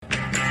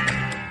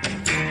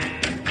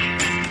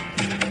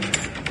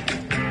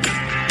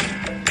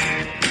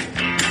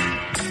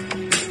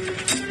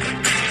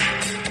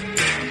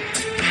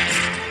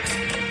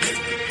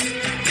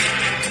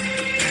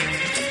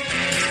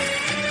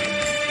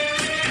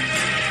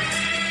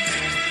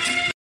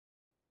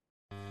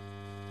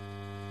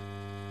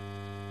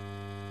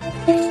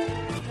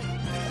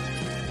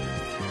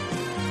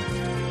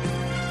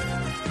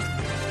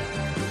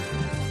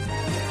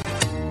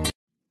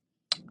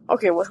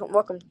Okay,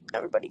 welcome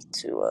everybody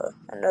to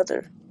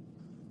another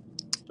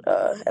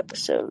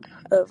episode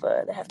of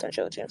the Halftime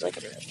Show. It seems like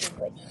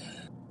it.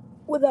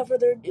 Without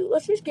further ado,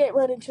 let's just get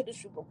right into the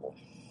Super Bowl.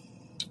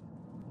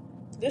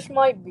 This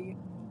might be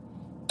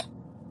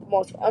the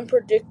most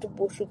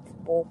unpredictable Super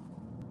Bowl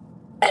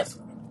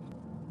ever.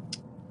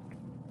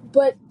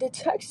 But the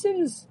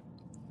Texans,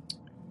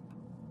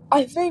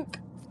 I think,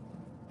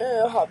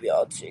 Javi,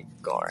 I'll take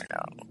go right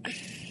now.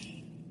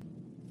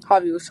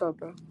 Javi, what's up,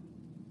 bro?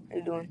 How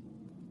you doing?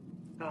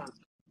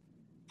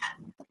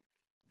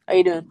 How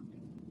you doing?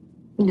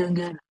 I'm doing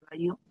good. How about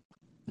you?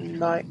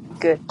 Not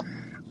good.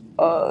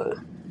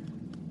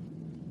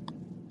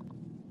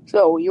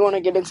 So you want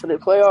to get into the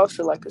playoffs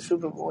or like a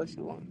Super Bowl if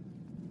you want?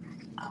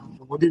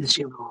 We'll do the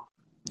Super Bowl.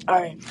 All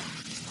right.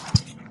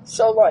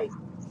 So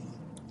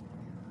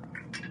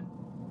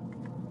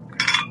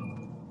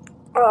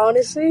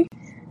honestly,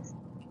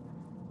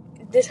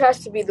 this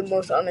has to be the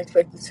most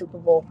unexpected Super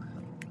Bowl.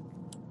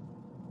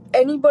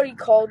 Anybody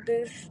called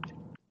this?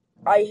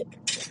 I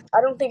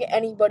don't think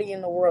anybody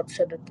in the world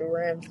said that the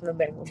Rams and the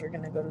Bengals are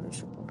going to go to the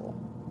Super Bowl.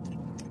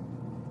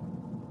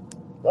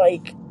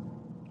 Like,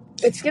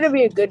 it's going to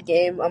be a good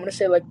game. I'm going to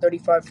say like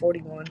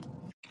 35-41.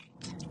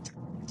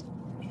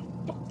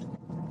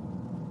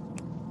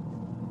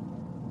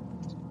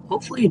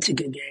 Hopefully it's a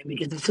good game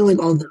because I feel like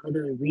all the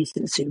other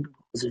recent Super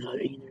Bowls have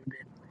either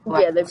been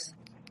Yeah, blowouts.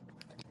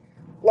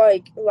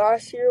 like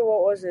last year,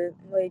 what was it?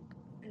 Like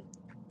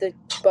the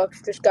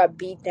Bucks just got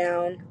beat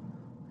down.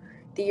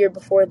 The year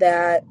before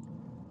that,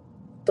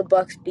 the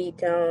Bucks beat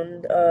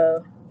down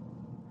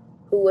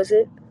who was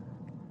it?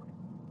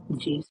 The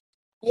Chiefs.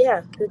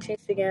 Yeah, the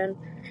Chiefs again.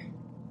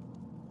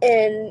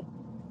 And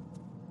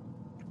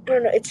I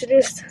don't know, it's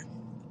just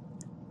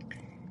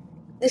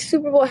this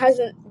Super Bowl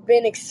hasn't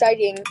been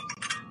exciting.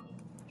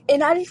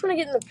 And I just want to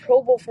get in the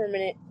Pro Bowl for a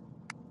minute.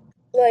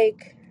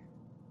 Like,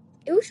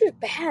 it was just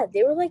bad.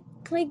 They were like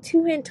playing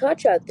two-hand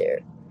touch out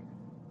there.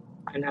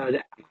 I know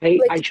that. Like,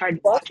 I tried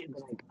to watch it,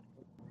 but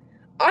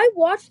I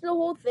watched the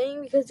whole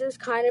thing because it was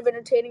kind of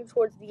entertaining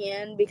towards the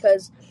end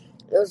because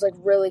it was like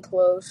really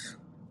close.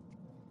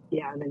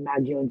 yeah, and then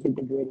Matt Jones did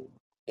the gritty.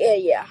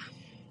 Yeah.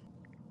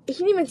 He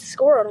didn't even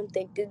score, I don't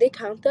think. Did they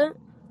count that?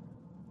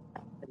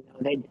 But no,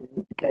 they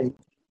didn't because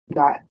he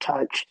got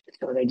touched,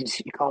 so they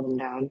just called him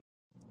down.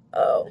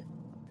 Oh.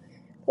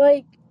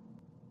 Like,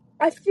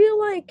 I feel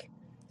like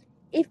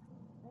if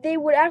they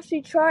would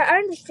actually try, I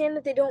understand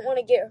that they don't want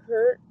to get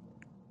hurt,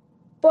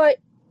 but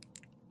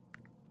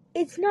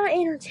it's not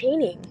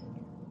entertaining.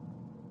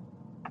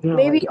 I know,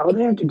 Maybe, like all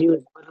they have to do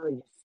is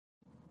literally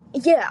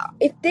just. yeah,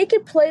 if they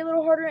could play a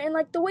little harder, and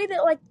like the way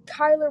that like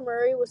Kyler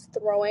Murray was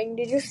throwing,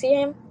 did you see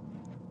him?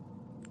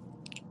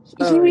 He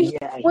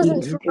Yeah,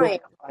 wasn't he threw trying.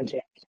 like a bunch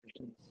of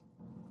interceptions.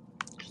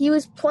 He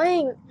was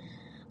playing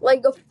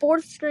like a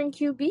fourth string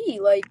QB.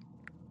 Like,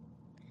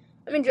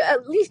 I mean,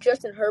 at least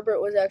Justin Herbert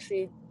was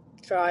actually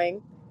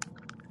trying.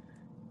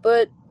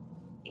 But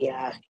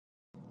Yeah,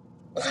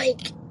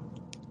 like,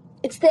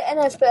 it's the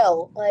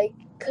NFL. Like,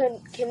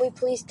 can we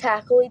please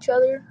tackle each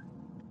other?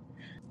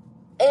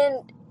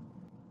 And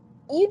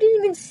you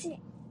didn't even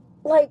see,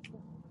 like,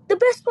 the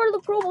best part of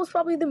the Pro Bowl is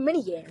probably the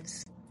mini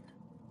games,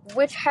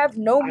 which have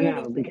no I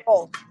know meaning at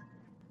all.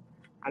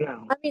 I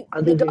know. I mean,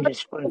 Other than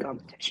just fun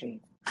competition.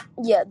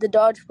 yeah, the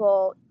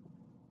dodgeball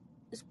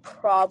is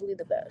probably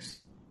the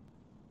best.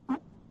 In my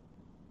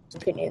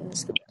opinion,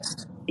 it's the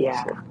best.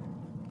 Yeah.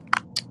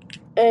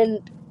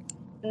 And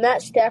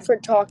Matt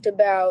Stafford talked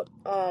about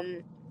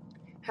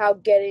how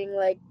getting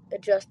like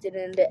adjusted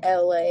into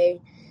LA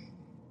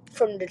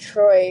from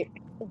Detroit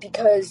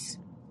because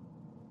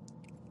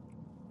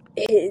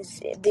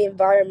the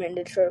environment in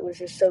Detroit was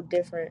just so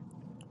different.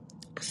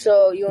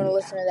 So you want to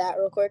listen to that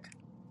real quick?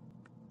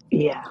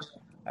 Yeah.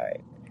 All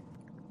right.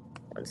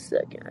 1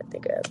 second. I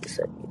think I have to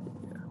set you.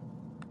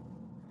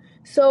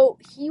 So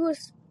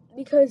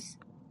because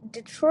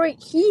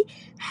Detroit,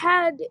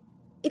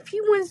 if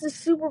he wins the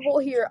Super Bowl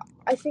here,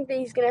 I think that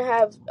he's gonna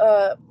have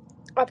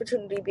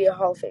opportunity to be a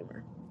Hall of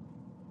Famer.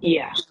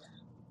 Yeah.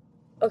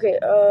 Okay,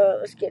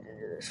 let's get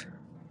into this.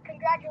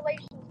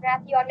 Congratulations,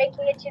 Matthew, on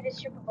making it to the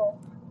Super Bowl.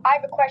 I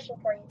have a question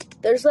for you.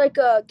 There's like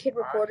a kid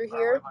reporter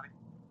here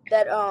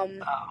that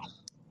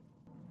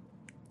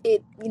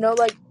it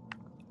like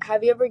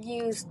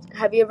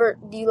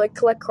do you like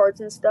collect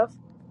cards and stuff?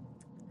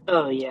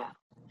 Oh yeah.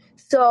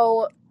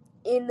 So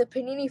in the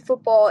Panini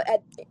football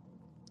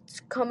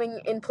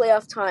coming in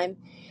playoff time,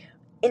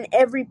 in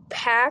every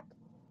pack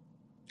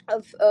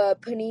of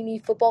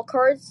Panini football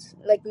cards,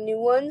 like new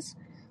ones,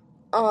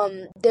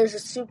 there's a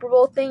Super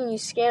Bowl thing. You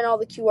scan all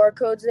the QR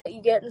codes that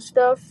you get and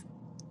stuff,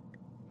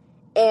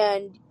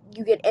 and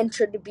you get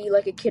entered to be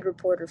like a kid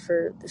reporter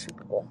for the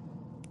Super Bowl.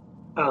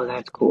 Oh,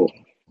 that's cool.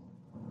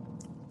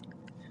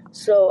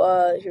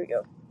 So here we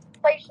go.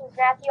 Congratulations,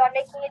 Matthew, on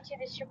making it to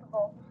the Super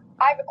Bowl.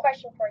 I have a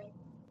question for you.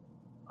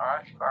 All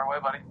right, fire away,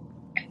 buddy.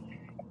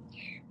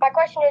 My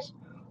question is,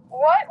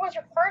 what was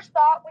your first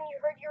thought when you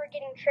heard you were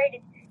getting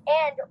traded?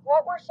 And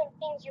what were some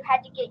things you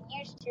had to get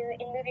used to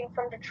in moving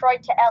from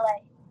Detroit to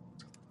LA?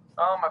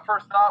 My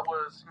first thought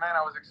was, man,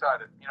 I was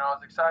excited. I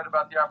was excited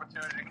about the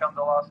opportunity to come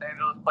to Los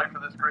Angeles, play for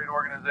this great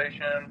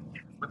organization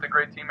with the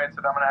great teammates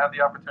that I'm going to have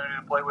the opportunity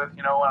to play with,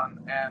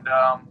 and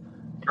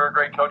for a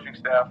great coaching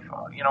staff.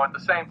 At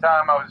the same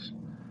time, I was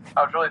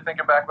really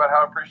thinking back about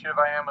how appreciative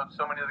I am of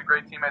so many of the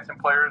great teammates and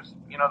players,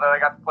 that I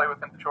got to play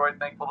with in Detroit.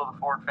 Thankful to the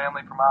Ford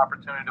family for my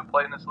opportunity to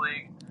play in this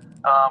league.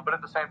 But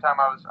at the same time,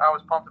 I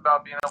was pumped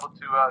about being able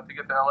to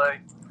get to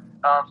LA.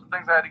 Some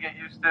things I had to get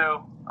used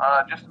to,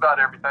 just about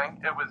everything.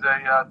 It was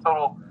a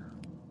total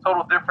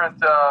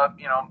different,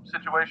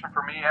 situation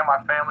for me and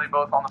my family,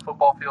 both on the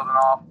football field and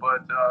off.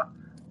 But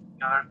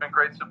there's been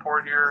great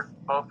support here,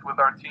 both with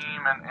our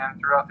team and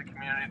throughout the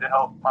community to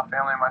help my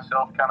family and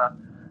myself kind of,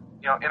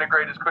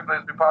 integrate as quickly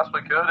as we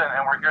possibly could.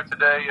 And we're here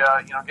today,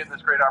 getting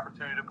this great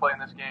opportunity to play in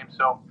this game.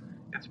 So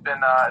it's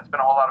been a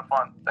whole lot of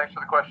fun. Thanks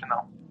for the question,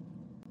 though.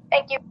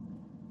 Thank you.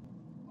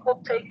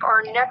 We'll take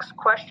our next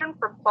question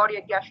from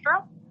Claudia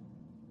Gestra.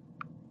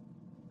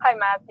 Hi,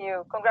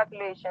 Matthew.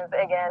 Congratulations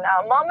again.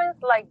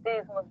 Moments like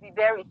this must be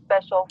very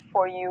special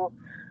for you.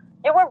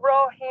 You were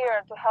brought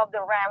here to help the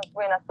Rams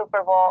win a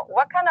Super Bowl.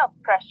 What kind of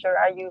pressure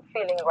are you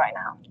feeling right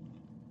now?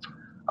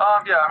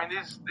 Yeah, I mean,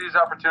 these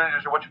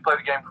opportunities are what you play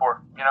the game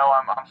for.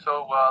 I'm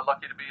so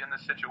lucky to be in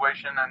this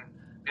situation and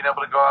being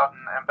able to go out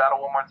and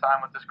battle one more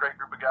time with this great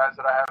group of guys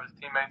that I have as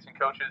teammates and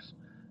coaches.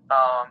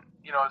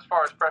 As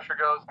far as pressure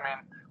goes, I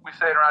mean, we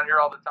say it around here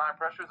all the time.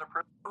 Pressure is a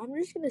privilege. I'm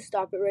just going to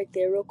stop it right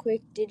there real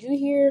quick. Did you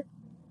hear?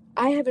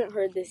 I haven't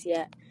heard this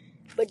yet,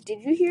 but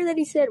did you hear that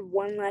he said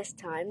one last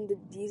time? Do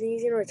you think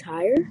he's going to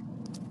retire?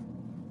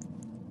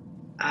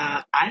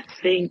 I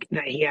think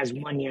that he has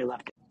 1 year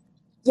left.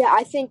 Yeah,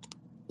 I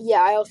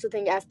also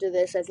think after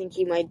this, I think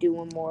he might do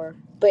one more.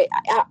 But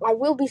I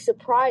will be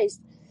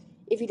surprised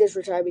if he does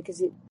retire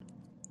because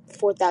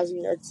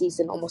 4,000-yard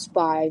season, almost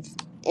 5,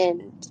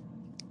 and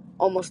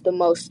almost the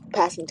most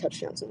passing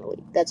touchdowns in the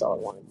league. That's all I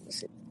wanted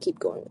to keep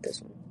going with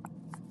this one.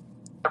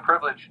 A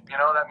privilege,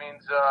 that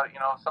means,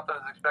 something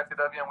is expected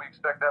of you, and we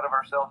expect that of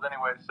ourselves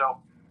anyway.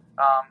 So,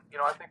 I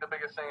think the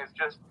biggest thing is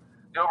just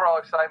the overall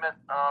excitement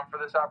for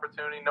this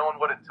opportunity, knowing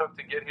what it took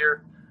to get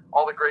here,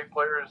 all the great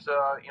players,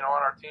 on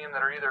our team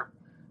that are either,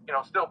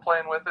 still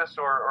playing with us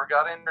or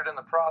got injured in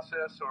the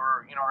process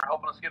or, are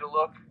helping us get a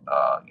look,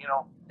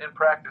 in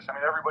practice. I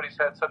mean, everybody's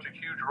had such a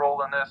huge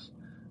role in this.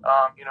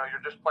 You're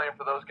just playing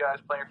for those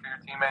guys, playing for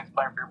your teammates,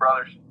 playing for your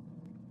brothers.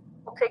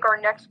 We'll take our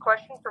next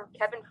question from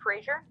Kevin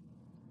Frazier.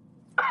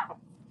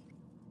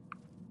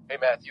 Hey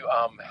Matthew,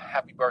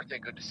 happy birthday!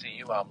 Good to see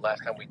you.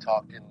 Last time we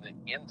talked in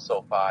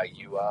SoFi,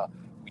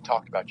 we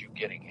talked about you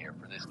getting here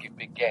for this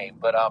big game.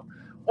 But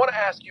want to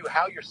ask you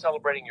how you're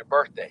celebrating your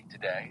birthday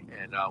today,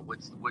 and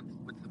what's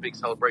the big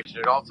celebration?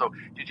 And also,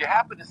 did you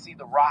happen to see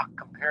The Rock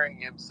comparing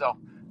himself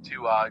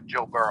to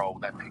Joe Burrow?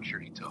 That picture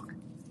he took.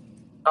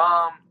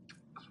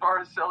 As far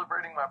as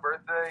celebrating my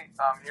birthday,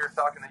 I'm here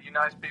talking to you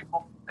nice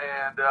people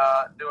and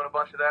doing a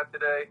bunch of that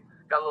today.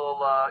 Got a little,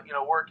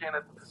 work in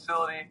at the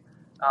facility.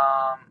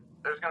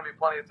 There's going to be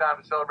plenty of time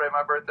to celebrate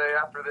my birthday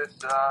after this,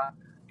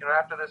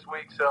 after this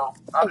week. So,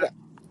 okay.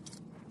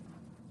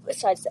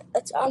 Besides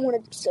that, I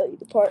wanted to tell you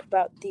the part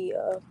about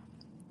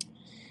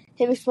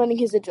him explaining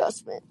his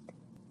adjustment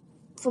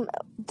from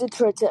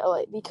Detroit to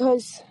LA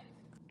because,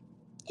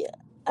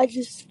 I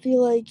just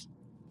feel like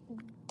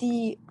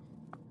the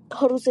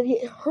hurdles that he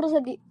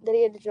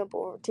had to jump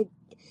over to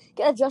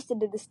get adjusted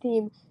to this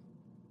team,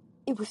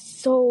 they were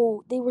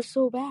so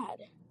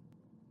bad.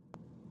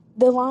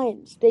 The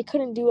Lions, they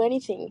couldn't do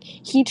anything.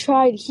 He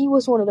tried. He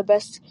was one of the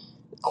best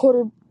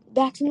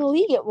quarterbacks in the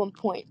league at one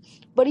point,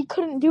 but he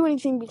couldn't do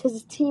anything because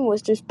his team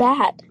was just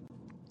bad.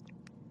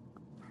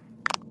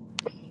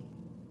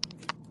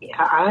 Yeah,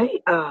 I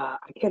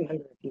can't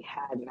remember if he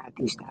had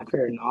Matthew Stafford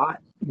or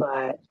not,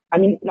 but I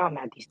mean not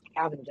Matthew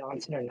Calvin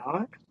Johnson or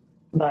not,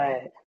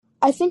 but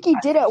I think he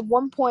did at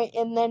one point,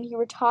 and then he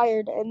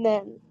retired, and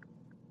then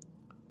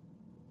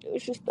it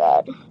was just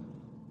bad.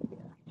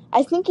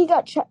 I think he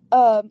got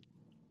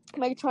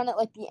Megatron at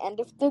like the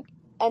end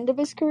of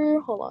his career.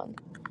 Hold on.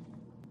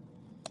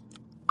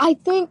 I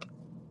don't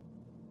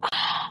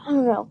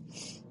know.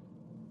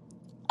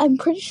 I'm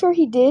pretty sure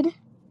he did,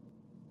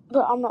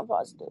 but I'm not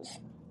positive.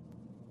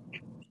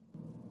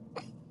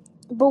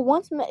 But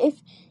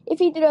if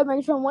he did have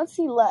Megatron, once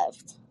he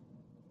left,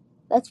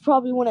 that's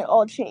probably when it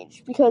all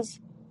changed. Because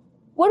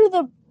what do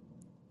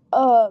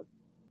the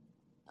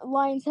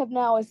Lions have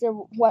now as their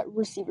wide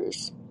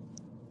receivers?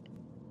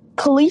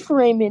 Khalif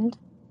Raymond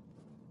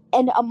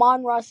and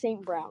Amon-Ra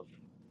St. Brown.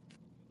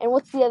 And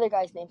what's the other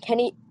guy's name?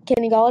 Kenny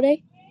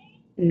Golladay?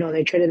 no,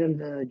 they traded him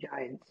to the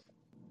Giants.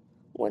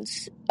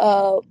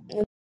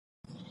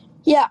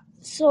 Yeah,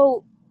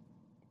 so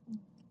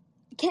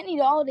Kenny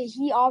Golladay,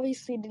 he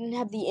obviously didn't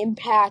have the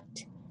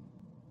impact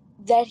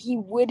that he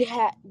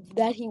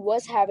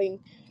was having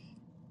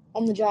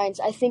on the Giants.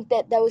 I think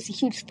that was a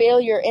huge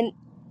failure, and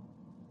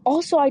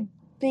also I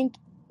think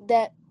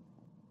that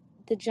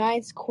the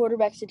Giants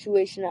quarterback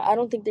situation, I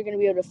don't think they're going to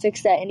be able to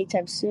fix that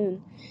anytime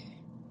soon.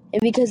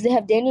 And because they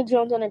have Daniel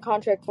Jones under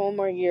contract for one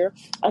more year,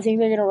 I think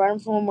they're going to run him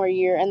for one more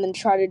year and then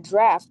try to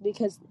draft,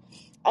 because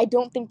I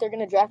don't think they're going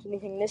to draft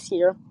anything this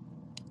year.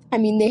 I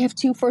mean, they have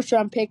 2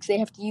 first-round picks. They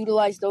have to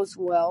utilize those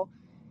well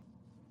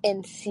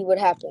and see what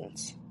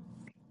happens.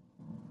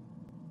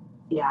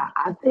 Yeah,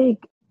 I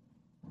think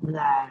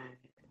that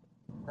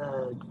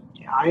the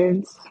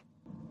Giants,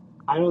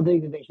 I don't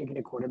think that they should get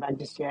a quarterback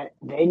just yet.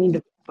 They need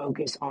to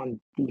focus on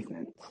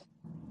defense.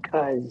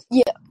 Because,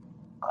 Yeah.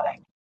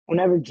 like,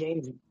 whenever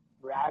James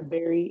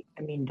Bradbury,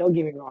 I mean, don't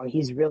get me wrong,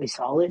 he's really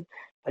solid,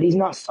 but he's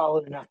not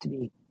solid enough to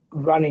be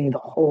running the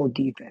whole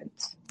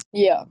defense.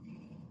 Yeah.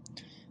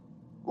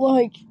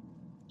 Like,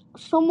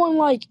 someone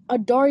like a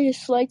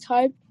Darius Slay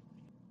type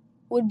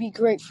would be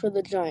great for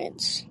the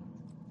Giants.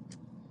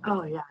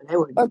 Oh, yeah, they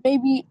would. Or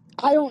maybe,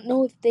 I don't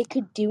know if they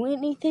could do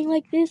anything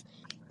like this.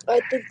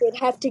 I think they'd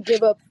have to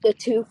give up the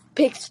 2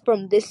 picks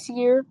from this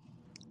year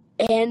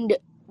and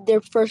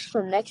their first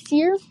from next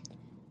year.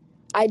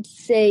 I'd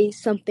say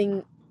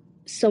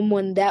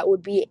someone that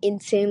would be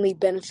insanely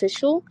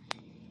beneficial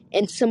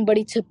and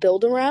somebody to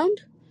build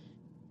around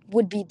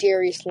would be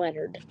Darius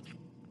Leonard.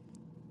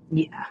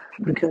 Yeah,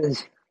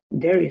 because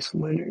Darius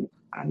Leonard,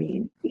 I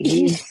mean,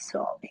 he's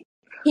solid.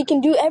 He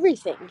can do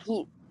everything.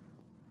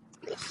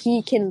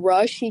 He can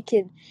rush, he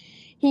can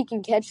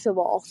catch the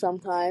ball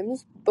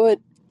sometimes, but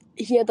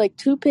he had like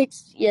 2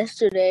 picks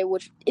yesterday,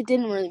 which it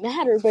didn't really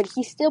matter, but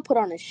he still put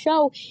on a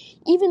show.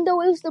 Even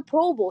though it was the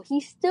Pro Bowl, he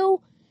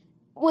still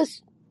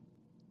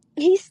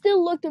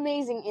looked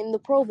amazing in the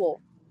Pro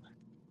Bowl.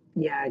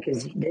 Yeah,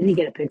 because didn't he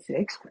get a pick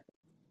 6?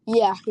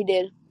 Yeah, he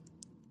did.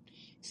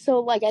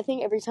 So, like, I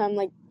think every time,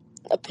 like,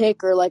 a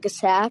pick or, like, a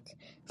sack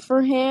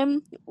for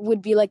him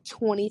would be, like,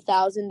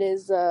 20,000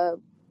 as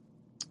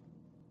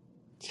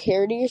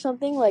charity or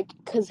something, like,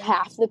 because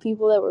half the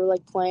people that were,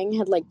 like, playing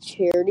had, like,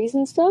 charities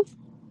and stuff.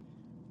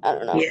 I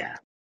don't know. Yeah.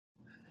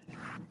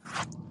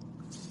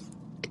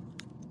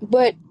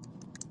 But,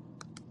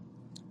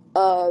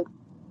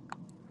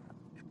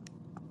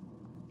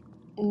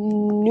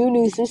 new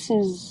news, this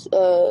is,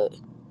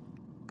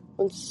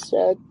 one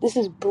sec, this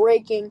is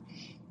breaking.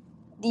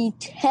 The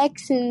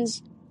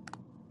Texans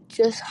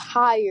just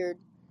hired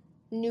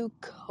new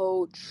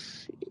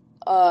coach,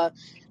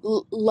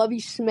 Lovie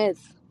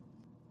Smith.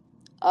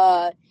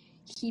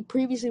 He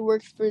previously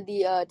worked for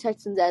the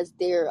Texans as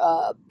their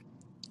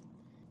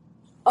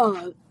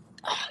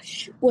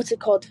what's it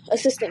called?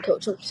 Assistant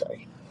coach. I'm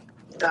sorry.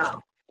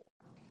 Oh.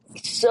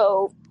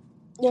 So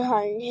they're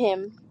hiring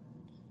him,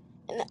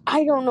 and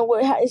I don't know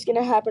what is going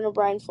to happen to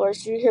Brian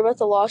Flores. Did you hear about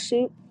the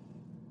lawsuit?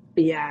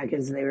 Yeah,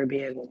 because they were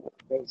being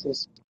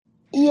racist.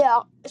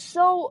 Yeah.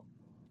 So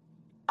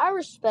I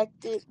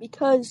respect it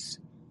because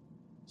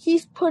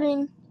he's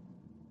putting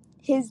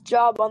his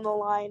job on the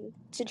line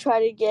to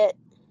try to get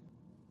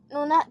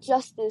not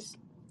justice,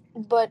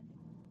 but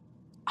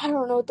I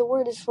don't know what the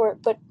word is for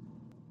it, but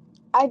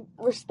I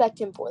respect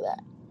him for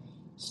that.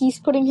 He's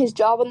putting his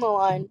job on the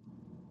line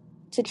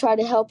to try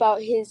to help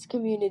out his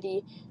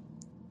community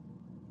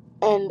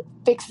and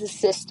fix the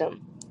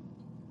system.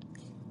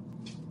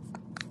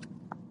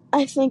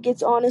 I think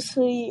it's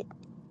honestly,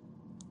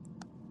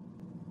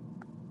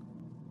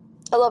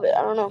 I love it.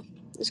 I don't know.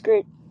 It's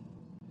great.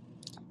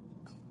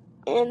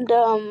 And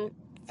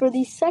for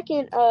the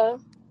second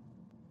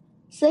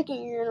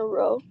year in a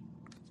row,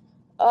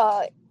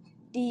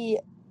 the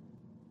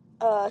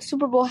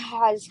Super Bowl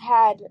has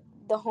had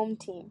the home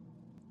team.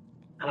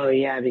 Oh,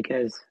 yeah,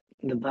 because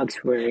the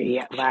Bucks were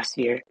last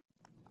year.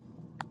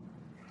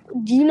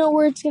 Do you know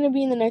where it's going to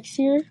be in the next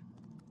year?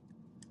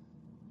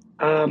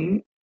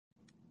 I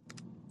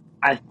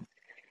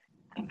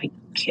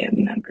can't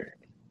remember.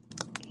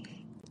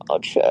 I'll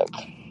check.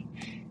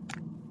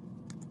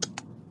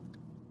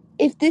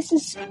 If this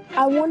is,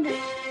 I wonder.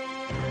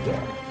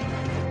 Yeah.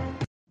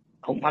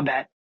 Oh, my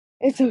bad.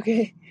 It's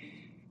okay.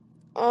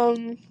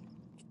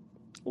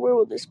 Where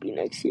will this be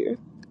next year?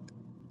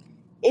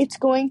 It's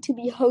going to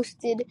be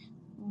hosted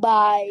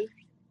by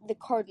the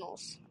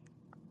Cardinals.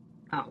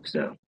 Oh,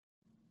 so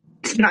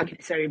it's not going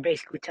to. So you're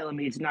basically telling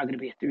me it's not going to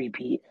be a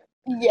 3-peat.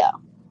 Yeah.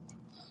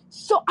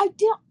 So I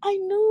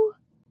knew.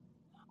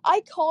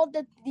 I called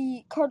that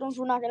the Cardinals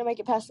were not going to make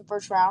it past the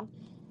first round.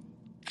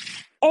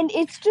 And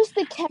it's just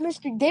the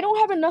chemistry. They don't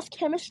have enough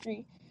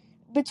chemistry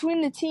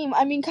between the team.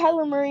 I mean,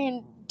 Kyler Murray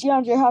and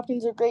DeAndre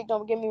Hopkins are great,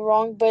 don't get me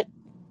wrong, but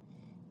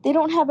they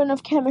don't have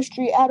enough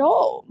chemistry at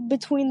all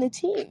between the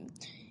team.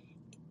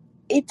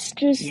 It's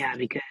just... Yeah,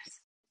 because...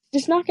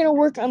 It's not going to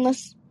work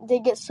unless they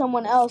get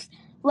someone else,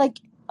 like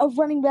a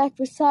running back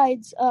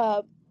besides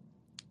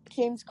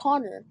James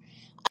Conner.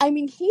 I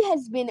mean, he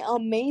has been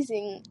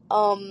amazing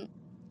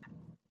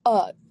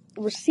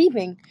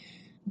receiving,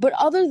 but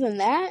other than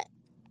that,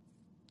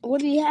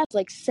 what did he have?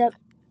 Like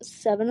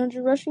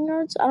 700 rushing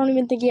yards? I don't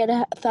even think he had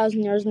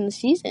 1,000 yards in the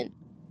season.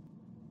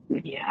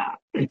 Yeah,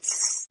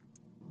 it's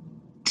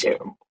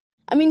terrible.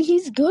 I mean,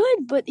 he's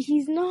good, but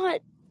he's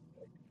not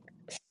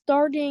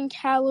starting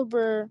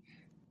caliber.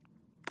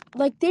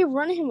 Like, they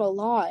run him a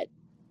lot,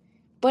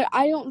 but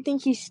I don't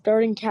think he's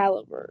starting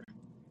caliber.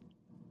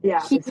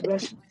 Yeah,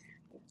 especially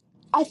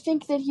I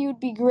think that he would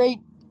be great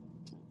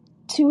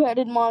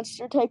two-headed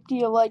monster type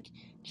deal like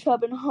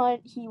Chubb and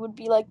Hunt. He would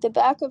be like the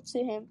backup to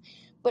him.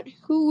 But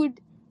who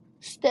would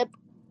step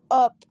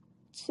up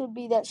to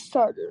be that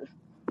starter?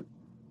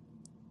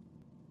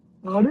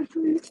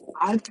 Honestly,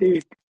 I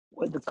think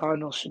what the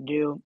Cardinals should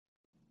do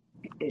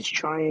is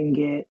try and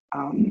get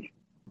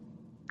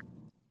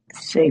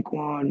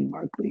Saquon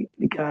Barkley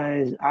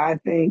because I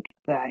think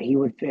that he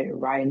would fit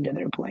right into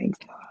their playing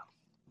style.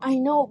 I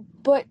know,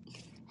 but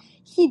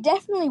he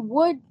definitely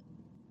would,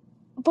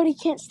 but he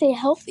can't stay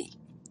healthy.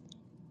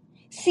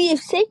 See,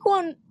 if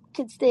Saquon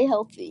could stay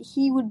healthy,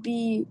 he would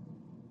be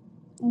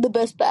the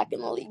best back in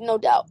the league, no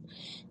doubt.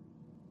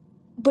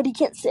 But he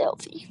can't stay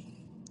healthy.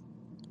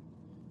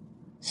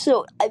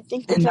 So I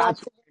think the And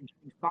that's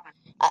Giants. fine.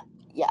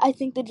 I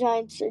think the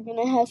Giants are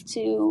gonna have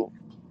to.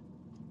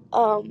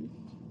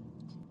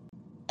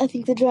 I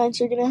think the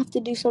Giants are gonna have to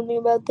do something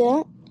about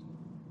that.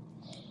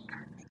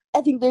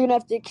 I think they're gonna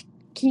have to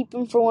keep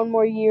him for one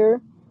more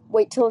year,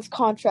 wait till his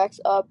contract's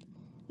up,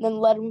 and then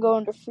let him go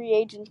into free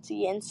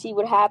agency and see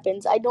what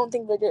happens. I don't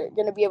think they're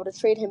gonna be able to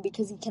trade him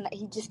because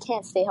he just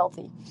can't stay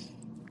healthy.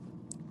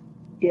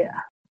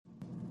 Yeah.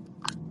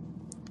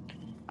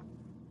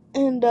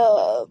 And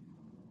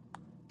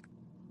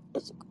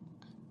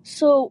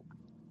so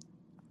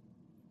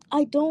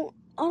I don't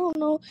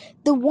know.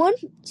 The one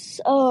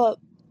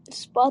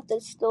spot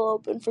that's still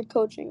open for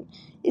coaching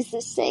is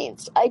the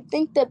Saints. I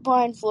think that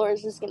Brian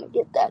Flores is going to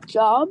get that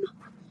job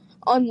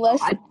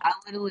unless I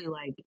literally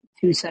like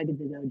 2 seconds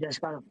ago just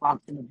got a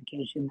Fox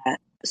notification that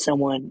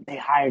they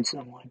hired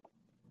someone.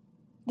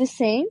 the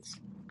Saints.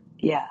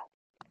 Yeah.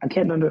 I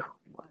can't remember who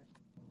it was.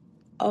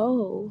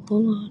 Oh,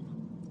 hold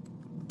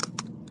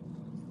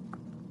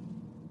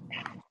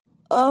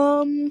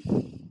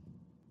on.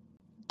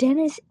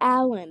 Dennis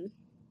Allen.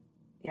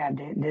 Yeah,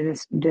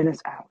 Dennis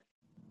Allen.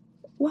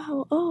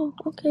 Wow. Oh,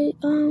 okay.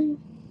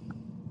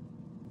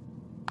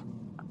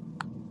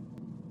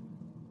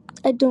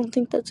 I don't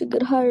think that's a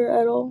good hire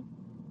at all,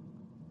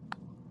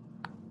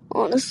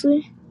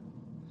 honestly.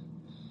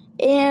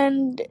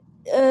 And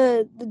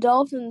the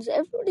Dolphins.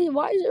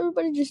 Why is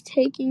everybody just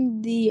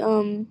taking the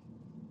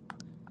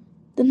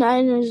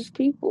Niners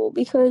people?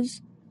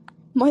 Because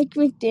Mike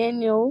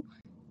McDaniel,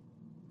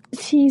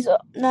 he's a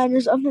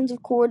Niners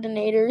offensive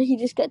coordinator. He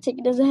just got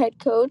taken as a head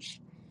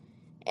coach.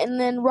 And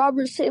then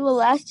Robert Saleh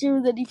last year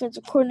was the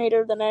defensive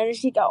coordinator of the Niners.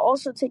 He got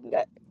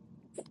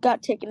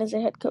taken as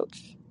a head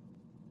coach.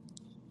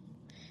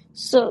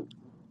 So,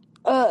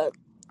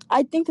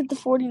 I think that the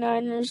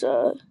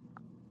 49ers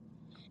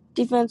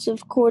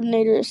defensive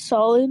coordinator is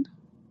solid,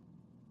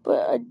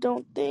 but I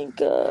don't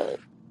think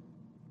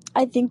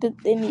I think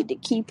that they need to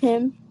keep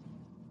him.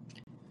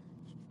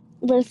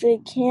 But if they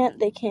can't,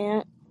 they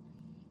can't.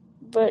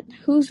 But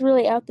who's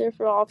really out there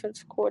for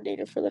offensive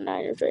coordinator for the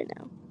Niners right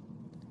now?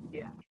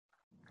 Yeah.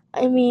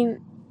 I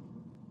mean,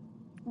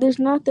 there's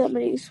not that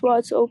many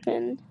spots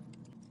open.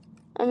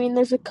 I mean,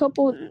 there's a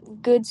couple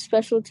good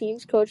special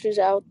teams coaches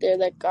out there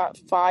that got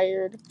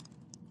fired.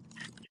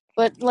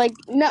 But,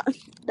 no,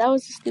 that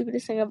was the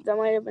stupidest thing. That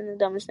might have been the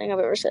dumbest thing I've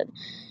ever said.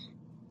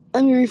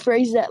 Let me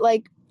rephrase that.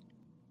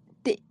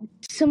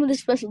 Some of the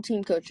special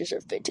team coaches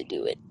are fit to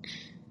do it.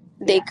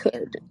 They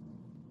could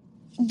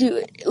do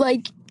it.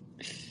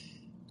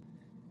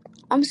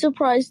 I'm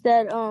surprised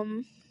that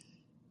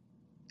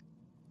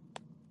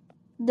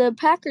the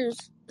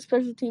Packers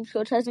special teams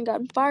coach hasn't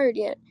gotten fired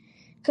yet,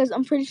 because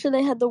I'm pretty sure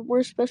they had the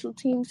worst special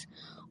teams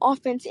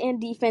offense and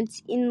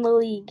defense in the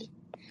league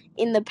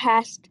in the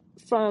past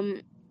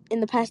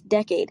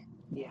decade.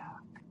 Yeah.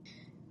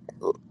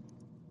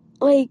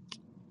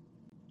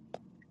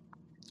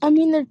 I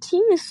mean, their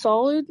team is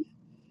solid,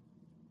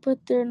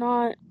 but they're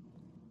not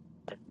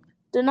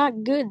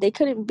good. They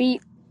couldn't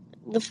beat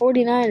the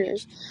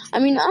 49ers. I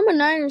mean, I'm a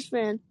Niners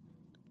fan,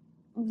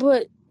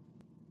 but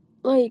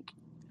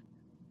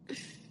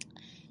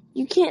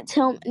you can't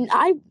tell me.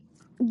 I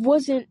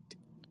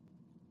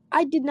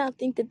did not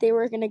think that they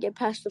were going to get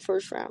past the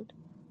first round.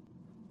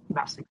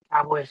 That's the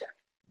Cowboys.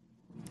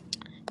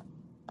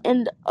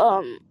 And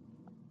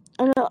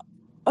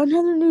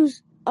another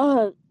news,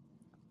 the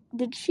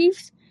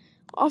Chiefs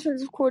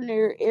offensive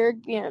coordinator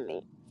Eric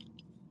Bieniemy,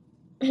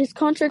 his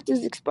contract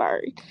is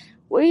expiring.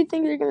 What do you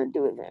think they're going to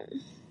do with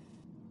him?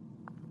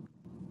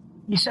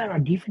 You said our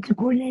defensive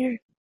coordinator?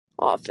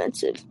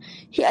 Offensive.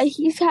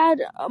 He's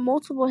had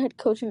multiple head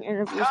coaching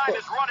interviews. Time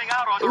is running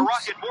out on the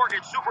Rocket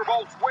Mortgage Super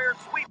Bowl Squared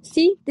Sweep.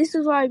 See, this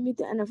is why I meet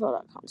the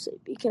NFL.com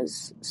site,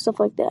 because stuff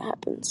like that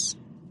happens.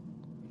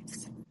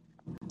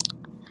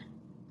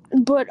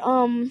 But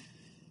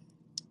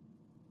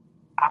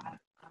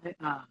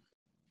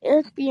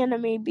Eric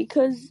Bieniemy,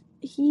 because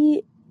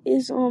he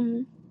is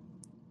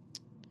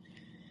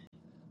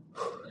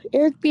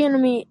Eric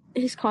Bieniemy,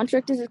 his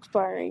contract is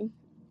expiring,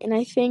 and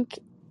I think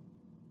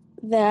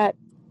that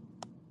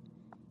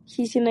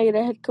he's gonna get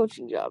a head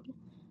coaching job.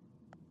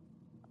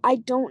 I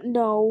don't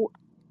know,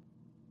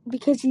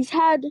 because he's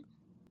had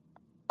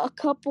a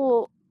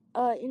couple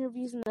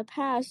interviews in the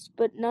past,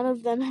 but none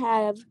of them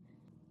have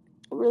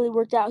really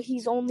worked out.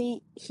 He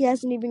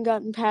hasn't even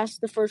gotten past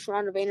the first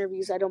round of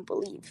interviews, I don't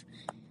believe.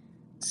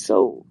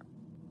 So,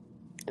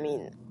 I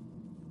mean,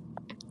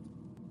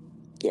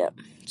 yeah.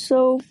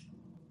 So,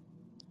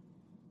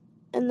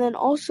 and then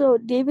also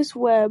Davis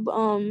Webb,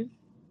 are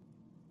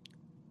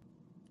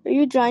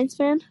you a Giants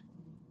fan?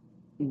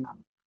 No.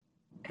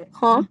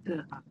 Huh?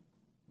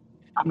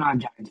 I'm not a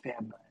Giants fan,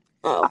 but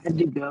Oh, I had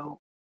to go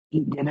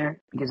eat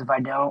dinner because if I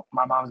don't,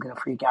 my mom's gonna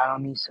freak out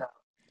on me. So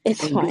it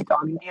it's was fine. good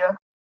talking to you.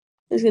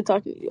 It's good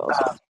talking to you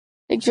also. Uh,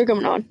 Thanks for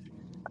coming on.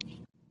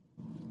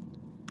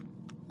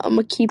 I'm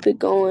gonna keep it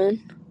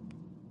going.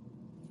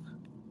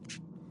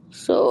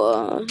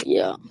 So,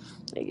 yeah.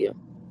 Thank you.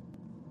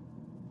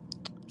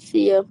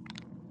 See ya.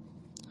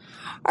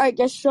 Alright,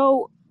 guys,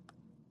 so,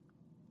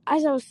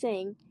 as I was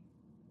saying,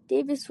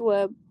 Davis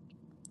Webb,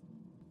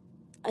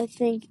 I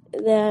think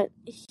that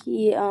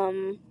he,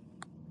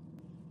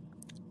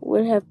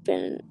 would have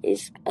been,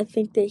 I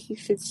think that he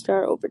should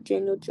start over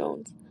Daniel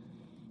Jones.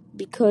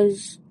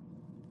 Because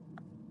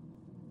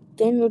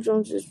Daniel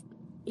Jones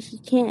he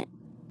can't.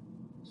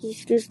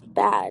 He's just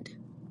bad.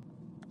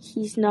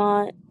 He's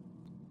not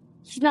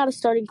a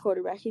starting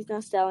quarterback. He's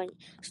not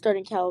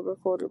starting caliber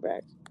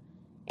quarterback.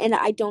 And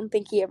I don't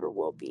think he ever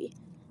will be.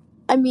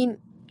 I mean,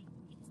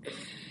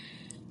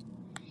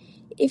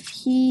 if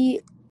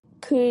he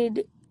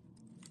could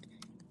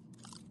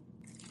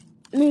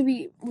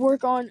maybe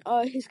work on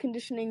his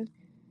conditioning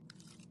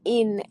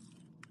in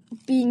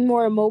being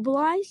more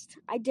immobilized,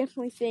 I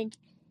definitely think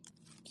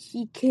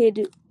he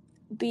could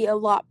be a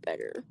lot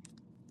better.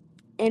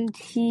 And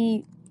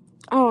I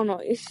don't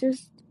know,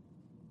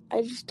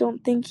 I just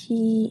don't think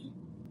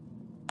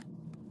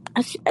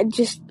I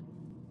just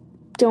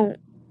don't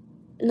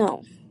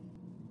know.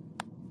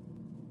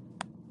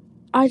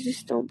 I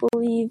just don't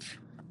believe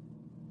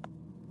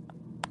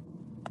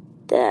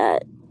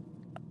that.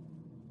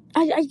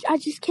 I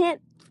just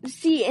can't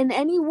see in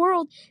any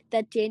world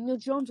that Daniel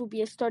Jones will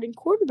be a starting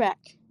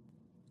quarterback.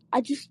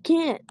 I just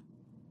can't.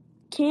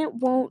 Can't,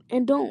 won't,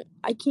 and don't.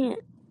 I can't.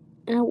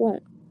 And I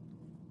won't.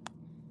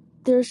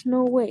 There's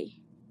no way.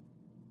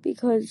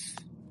 Because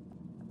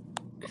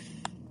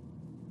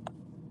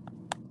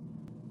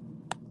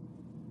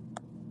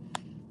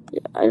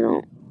I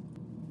don't.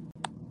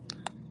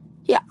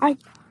 Yeah, I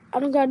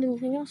don't got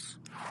anything else.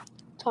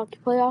 Talk to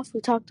playoffs. We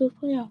talked to the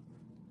playoff.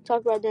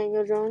 Talk about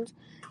Daniel Jones.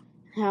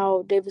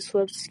 How Davis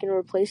Webb's is going to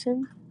replace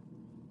him.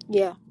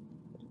 Yeah.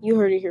 You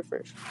heard it here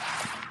first.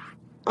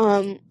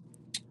 And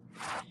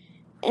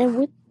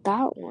with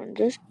that one,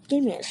 just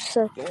give me a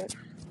second.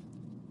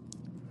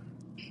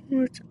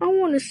 I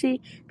want to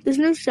see this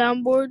new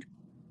soundboard.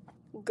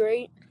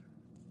 Great.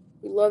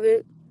 We love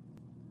it.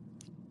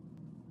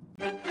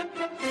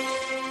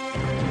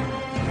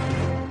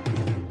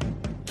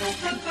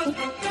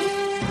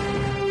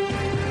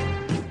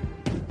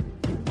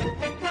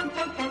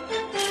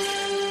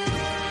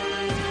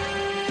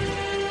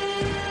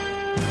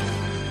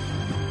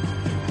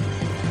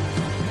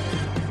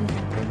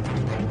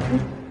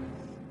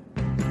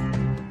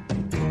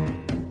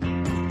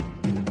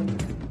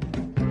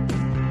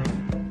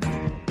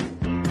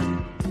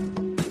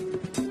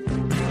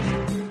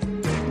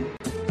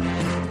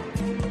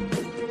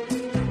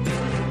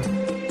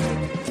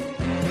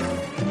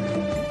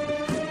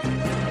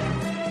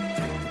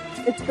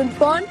 It's been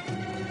fun.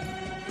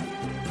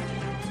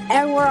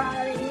 And we're